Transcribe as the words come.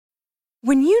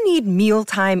When you need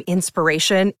mealtime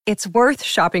inspiration, it's worth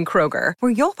shopping Kroger,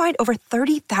 where you'll find over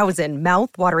 30,000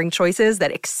 mouth-watering choices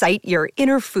that excite your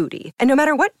inner foodie. And no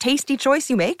matter what tasty choice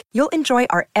you make, you'll enjoy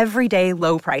our everyday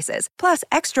low prices, plus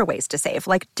extra ways to save,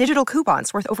 like digital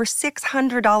coupons worth over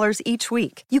 $600 each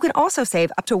week. You can also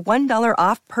save up to $1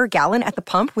 off per gallon at the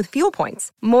pump with fuel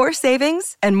points. More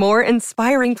savings and more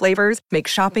inspiring flavors make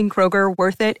shopping Kroger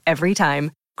worth it every time.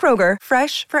 Kroger,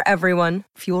 fresh for everyone.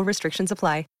 Fuel restrictions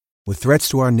apply. With threats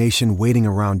to our nation waiting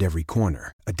around every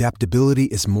corner, adaptability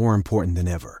is more important than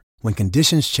ever. When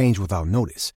conditions change without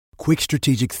notice, quick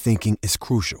strategic thinking is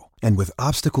crucial. And with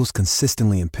obstacles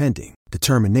consistently impending,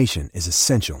 determination is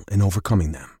essential in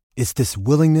overcoming them. It's this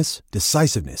willingness,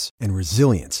 decisiveness, and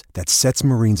resilience that sets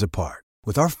Marines apart.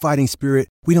 With our fighting spirit,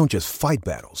 we don't just fight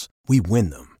battles, we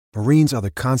win them. Marines are the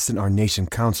constant our nation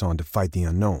counts on to fight the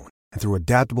unknown. And through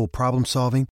adaptable problem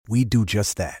solving, we do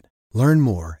just that. Learn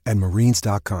more at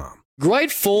marines.com.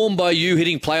 Great form by you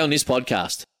hitting play on this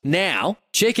podcast. Now,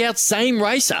 check out Same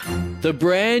Racer, the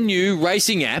brand new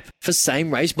racing app for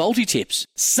same race multi-tips.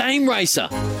 Same Racer.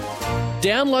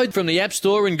 Download from the App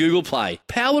Store and Google Play.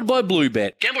 Powered by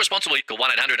Bluebet. Gamble responsibly. Call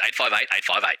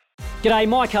 1-800-858-858. G'day,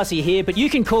 Mike Hussey here, but you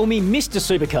can call me Mr.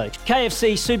 Supercoach.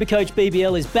 KFC Supercoach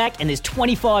BBL is back and there's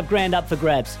 25 grand up for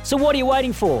grabs. So what are you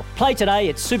waiting for? Play today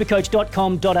at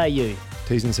supercoach.com.au.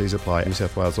 T's and C's apply. New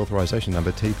South Wales authorisation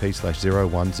number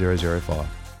TP/01005.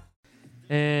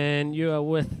 And you are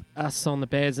with us on the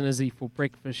Baz and Izzy for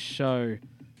Breakfast Show.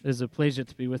 It is a pleasure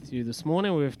to be with you this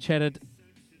morning. We've chatted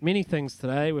many things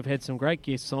today. We've had some great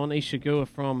guests on. Isha Gua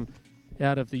from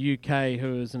out of the UK,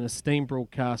 who is an esteemed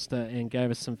broadcaster and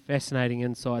gave us some fascinating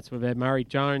insights. We've had Murray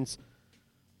Jones,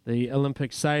 the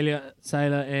Olympic sailor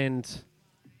and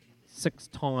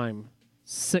six-time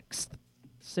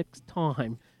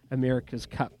America's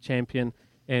Cup champion.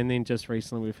 And then just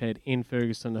recently we've had Ian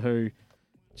Ferguson, who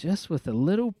just with a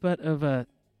little bit of a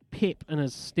pep in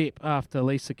his step after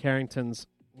Lisa Carrington's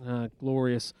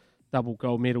glorious double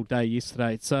gold medal day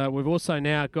yesterday. So we've also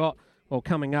now got,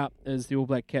 coming up is the All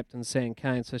Black captain Sam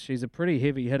Cane. So she's a pretty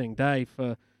heavy hitting day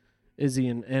for Izzy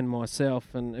and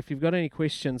myself. And if you've got any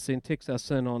questions, then text us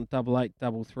in on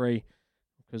 8833,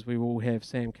 because we will have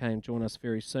Sam Cane join us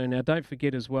very soon. Now, don't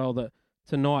forget as well that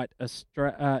tonight,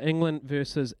 England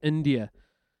versus India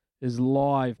is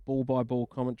live ball-by-ball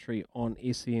commentary on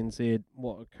SENZ.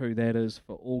 What a coup that is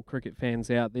for all cricket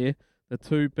fans out there. The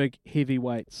two big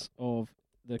heavyweights of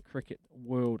the cricket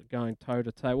world going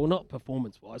toe-to-toe. Well, not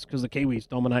performance-wise, because the Kiwis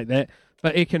dominate that,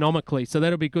 but economically. So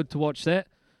that'll be good to watch that.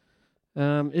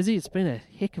 Izzy, it's been a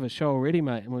heck of a show already,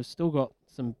 mate, and we've still got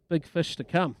some big fish to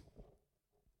come.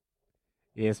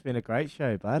 Yeah, it's been a great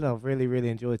show, bud. I've really, really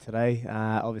enjoyed today.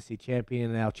 Obviously,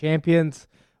 championing our champions,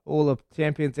 all the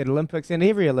champions at Olympics, and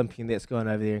every Olympian that's gone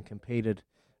over there and competed.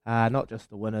 Not just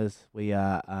the winners. We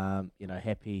are,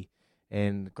 happy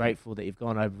and grateful that you've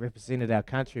gone over, represented our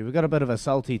country. We've got a bit of a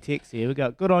salty text here. We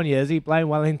got, good on you, Izzy. Blame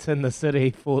Wellington, the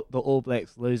city, for the All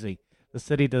Blacks losing. The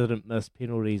city didn't miss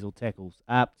penalties or tackles.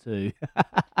 Up to.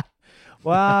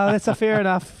 Well, that's a fair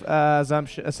enough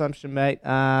assumption, mate.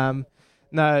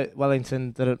 No,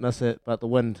 Wellington didn't miss it, but the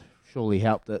wind surely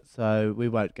helped it, so we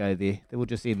won't go there. We'll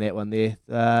just end that one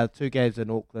there. 2 games in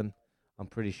Auckland. I'm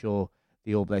pretty sure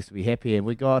the All Blacks will be happy. And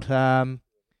we got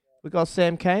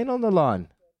Sam Cane on the line.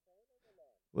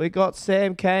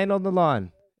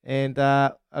 And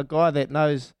a guy that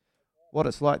knows what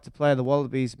it's like to play the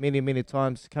Wallabies many, many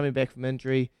times, coming back from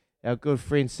injury. Our good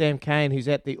friend Sam Cane, who's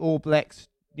at the All Blacks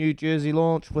New Jersey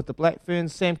launch with the Black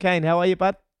Ferns. Sam Cane, how are you,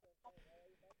 bud?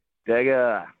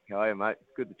 Dagger, how are you, mate?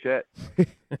 Good to chat.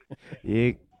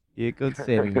 Yeah, good,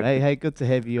 Sam. Hey, good to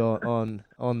have you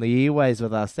on the airways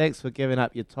with us. Thanks for giving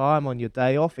up your time on your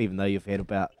day off, even though you've had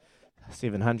about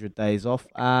 700 days off.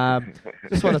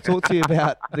 Just want to talk to you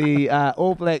about the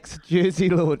All Blacks Jersey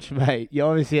launch, mate.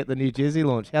 You're obviously at the New Jersey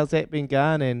launch. How's that been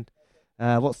going, and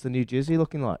what's the New Jersey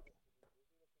looking like?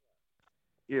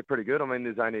 Yeah, pretty good. I mean,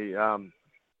 there's only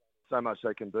so much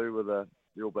they can do with the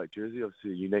All Black jersey. Obviously,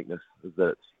 the uniqueness is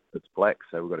that it's black,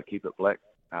 so we've got to keep it black.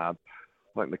 I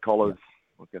think the collar's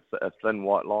like a thin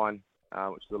white line,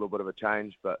 which is a little bit of a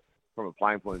change, but from a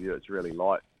playing point of view, it's really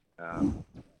light.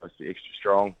 Obviously extra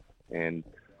strong, and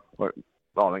I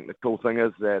think the cool thing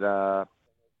is that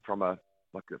from all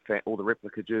the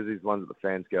replica jerseys, the ones that the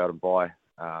fans go out and buy,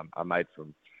 are made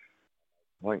from,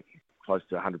 I think, close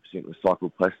to 100%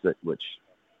 recycled plastic, which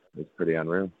is pretty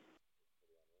unreal.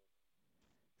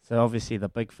 So obviously the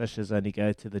big fishes only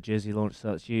go to the Jersey launch.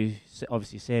 So it's you,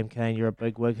 obviously Sam Cane. You're a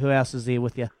big wig. Who else is there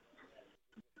with you?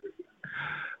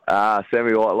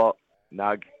 Sammy Whitelock,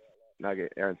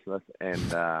 Nugget, Aaron Smith, and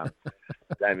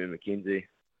Damien McKenzie.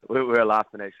 we were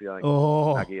laughing actually. I think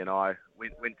Oh. Nuggy and I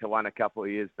went to one a couple of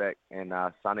years back, and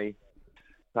Sonny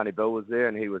Bill was there,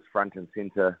 and he was front and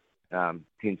centre,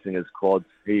 tensing his quads.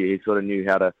 He sort of knew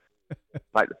how to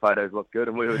make the photos look good,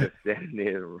 and we were just standing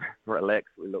there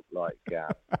relaxed. We looked like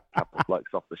a couple of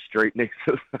blokes off the street next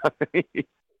to us.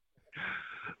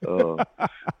 Oh,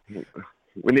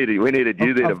 we needed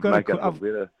you there to make us look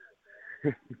better.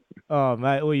 Oh,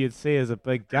 mate, all you'd see is a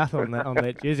big gut on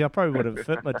that jersey. I probably would have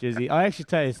fit my jersey. I actually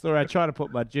tell you a story. I tried to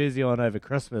put my jersey on over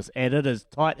Christmas, and it is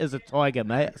tight as a tiger,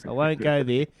 mate, so I won't go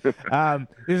there.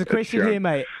 There's a question here,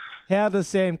 mate. How does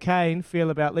Sam Cane feel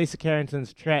about Lisa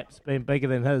Carrington's traps being bigger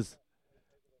than his?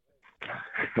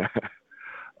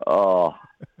 Oh,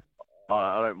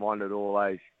 I don't mind at all,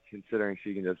 considering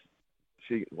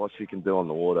what she can do on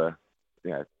the water.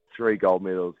 3 gold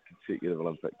medals, consecutive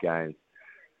Olympic Games.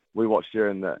 We watched her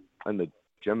in the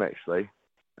gym, actually.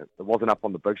 It wasn't up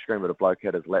on the big screen, but a bloke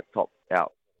had his laptop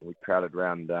out. We crowded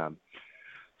around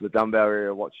the dumbbell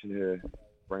area watching her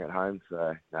bring it home.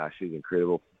 So, she's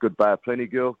incredible. Good Bay of Plenty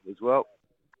girl as well.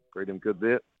 Read him good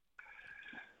there.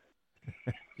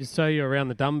 Just so you're around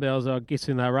the dumbbells, I'm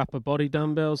guessing they're upper body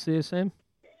dumbbells there, Sam?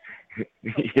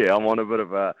 Yeah, I'm on a bit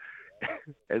of a...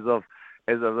 As of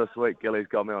this week, Gilly's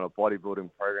got me on a bodybuilding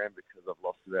program because I've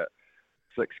lost about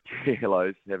 6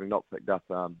 kilos, having not picked up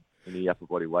any upper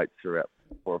body weights throughout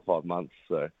 4 or 5 months.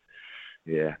 So,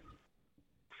 yeah.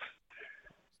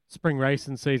 Spring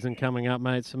racing season coming up,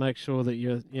 mate, so make sure that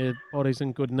your body's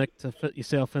in good nick to fit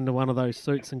yourself into one of those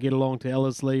suits and get along to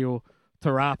Ellerslie or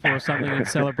Tarapa or something and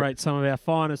celebrate some of our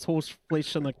finest horse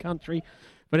flesh in the country.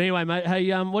 But anyway, mate,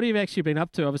 hey, what have you actually been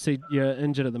up to? Obviously, you're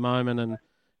injured at the moment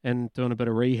and doing a bit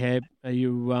of rehab. Are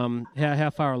you how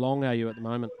far along are you at the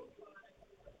moment?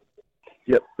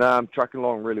 Yep, I'm trucking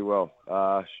along really well.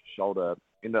 Shoulder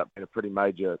ended up being a pretty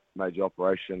major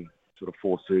operation, sort of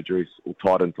 4 surgeries all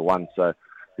tied into one. So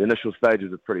the initial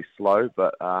stages are pretty slow,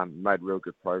 but made real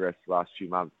good progress the last few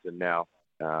months. And now,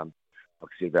 like I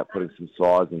said, about putting some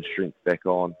size and strength back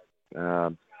on.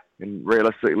 And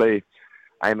realistically,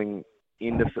 aiming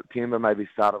end of September, maybe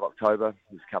start of October.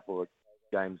 There's a couple of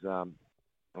games on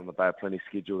the Bay of Plenty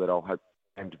schedule that I'll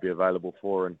aim to be available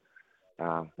for. And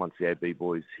once the AB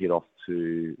boys head off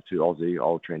to Aussie,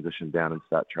 I'll transition down and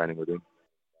start training with them.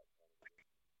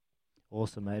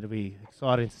 Awesome, mate. It'll be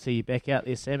exciting to see you back out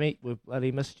there, Sammy. We've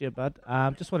bloody missed you, bud.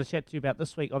 Just want to chat to you about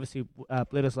this week. Obviously,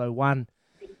 Bledisloe won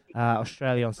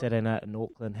Australia on Saturday night in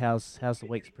Auckland. How's the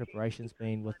week's preparations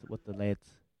been with the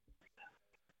lads?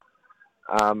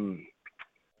 I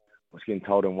was getting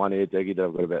told in one ear, Diggy, that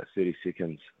I've got about 30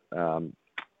 seconds.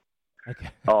 Okay.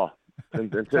 Oh, in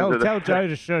terms tell Joe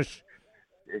to shush.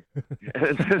 In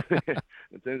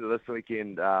terms of this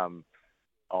weekend, I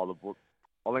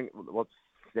think what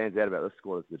stands out about this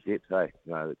squad is the depth.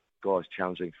 The guys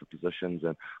challenging for positions,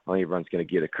 and I think everyone's going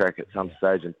to get a crack at some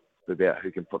stage, and it's about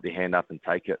who can put their hand up and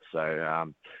take it.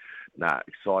 So,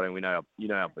 exciting. We know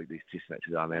how big these test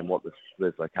matches are, man. What this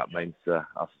Bledisloe Cup means to us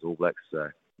as All Blacks. So,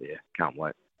 yeah, can't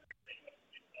wait.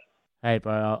 Hey,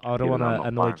 bro, I don't want to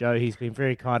annoy Joe. He's been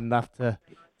very kind enough to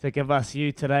give us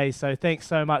you today. So thanks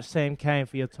so much, Sam Cane,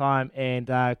 for your time. And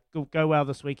go well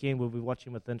this weekend. We'll be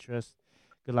watching with interest.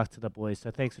 Good luck to the boys. So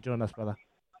thanks for joining us, brother.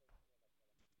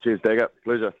 Cheers, Dagger.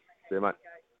 Pleasure. See you, mate.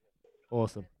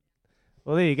 Awesome.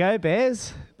 Well, there you go,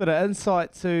 Baz. Bit of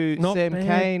insight to Sam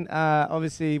Cane,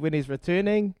 obviously, when he's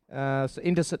returning. So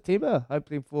end of September,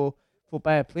 hopefully for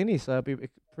Bay of Plenty. So it'll be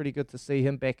pretty good to see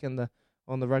him back on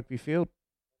the rugby field.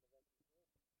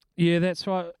 Yeah, that's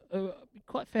right.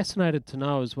 Quite fascinated to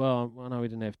know as well. I know we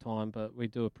didn't have time, but we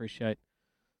do appreciate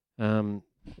the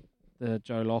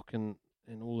Joe Locke and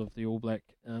all of the All Black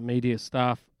media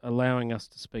staff allowing us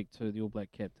to speak to the All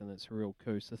Black captain. It's a real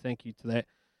coup, so thank you to that.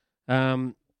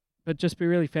 But just be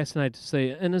really fascinated to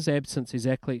see in his absence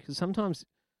exactly, because sometimes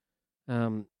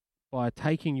by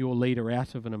taking your leader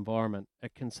out of an environment,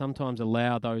 it can sometimes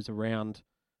allow those around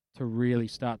to really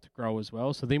start to grow as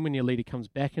well. So then when your leader comes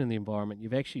back into the environment,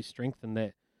 you've actually strengthened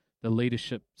the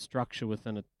leadership structure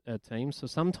within a team. So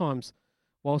sometimes,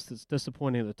 whilst it's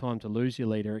disappointing at the time to lose your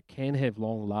leader, it can have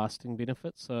long-lasting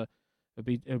benefits. So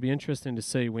it'll be interesting to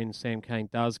see when Sam Cane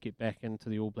does get back into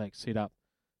the All Black setup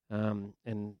and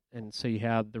see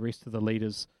how the rest of the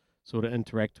leaders sort of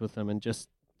interact with him, and just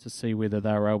to see whether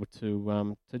they're able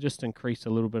to just increase a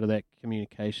little bit of that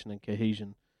communication and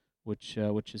cohesion, which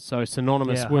is so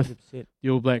synonymous with 100%. the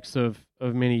All Blacks of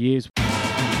many years.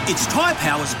 It's Tyre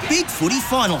Power's Big Footy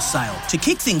Final Sale. To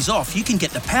kick things off, you can get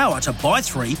the power to buy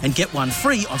 3 and get 1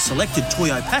 free on selected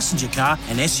Toyo passenger car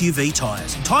and SUV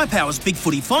tyres. Tyre Power's Big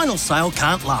Footy Final Sale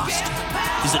can't last.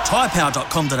 Visit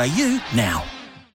tyrepower.com.au now.